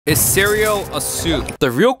Is cereal a soup? The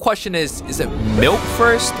real question is it milk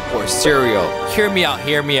first or cereal? Hear me out,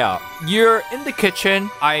 hear me out. You're in the kitchen,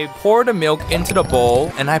 I pour the milk into the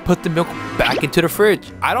bowl, and I put the milk back into the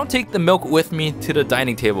fridge. I don't take the milk with me to the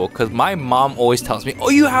dining table because my mom always tells me, oh,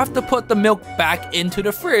 you have to put the milk back into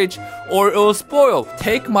the fridge or it will spoil.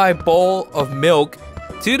 Take my bowl of milk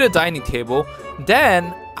to the dining table,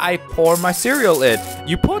 then I pour my cereal in.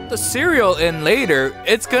 You put the cereal in later,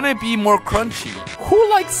 it's gonna be more crunchy. Who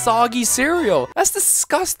likes soggy cereal? That's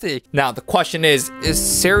disgusting. Now the question is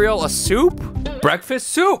cereal a soup? Breakfast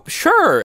soup? Sure.